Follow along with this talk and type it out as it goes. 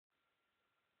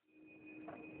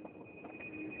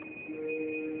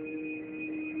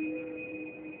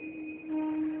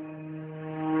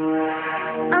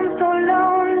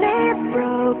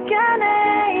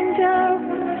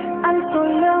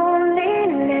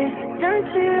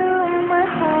to my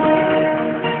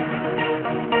heart.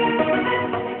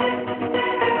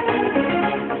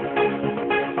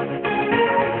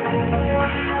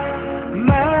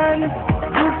 من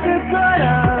دوست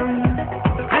دارم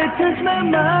به چشم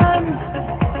من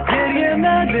گریه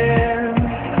نده،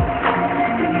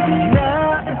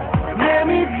 نه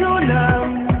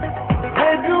نمیتونم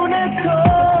بدون تو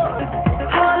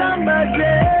حالم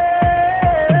بده.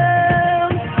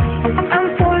 I'm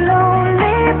so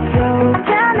lonely,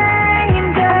 broken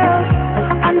angel.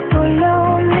 I'm so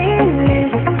lonely,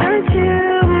 listen to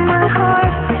my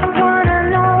heart. One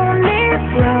and only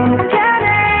broken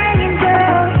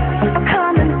angel.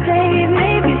 Come and save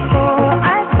me before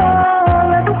I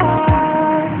fall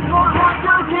apart.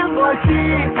 که باشی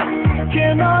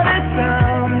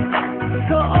کنارتم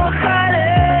تا آخر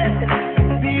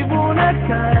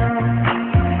دیوونتم.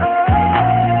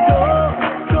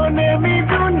 تو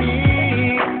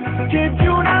نمیدونی که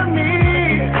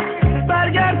جونمی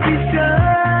برگرد پیشم.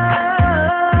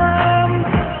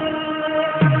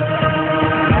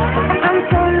 I'm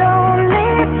so lonely,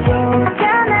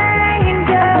 broken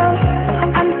angel.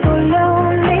 I'm so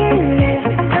lonely,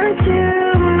 listen to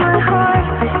my heart.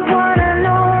 One and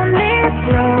only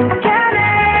broken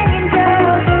angel.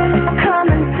 Come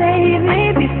and save me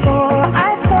before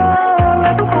I fall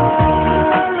apart.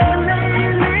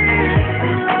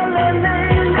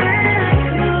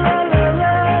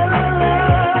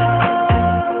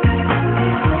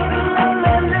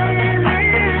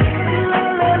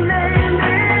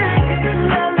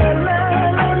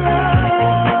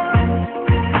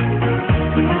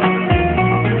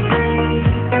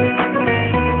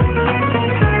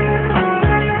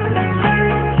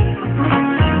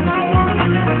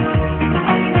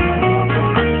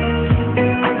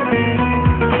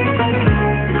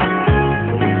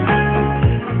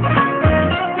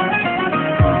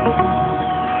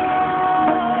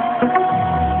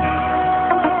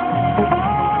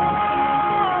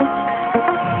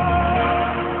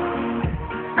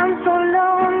 I'm so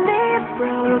lonely,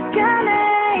 broken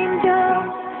angel.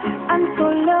 I'm so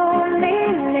lonely,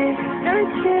 listen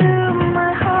to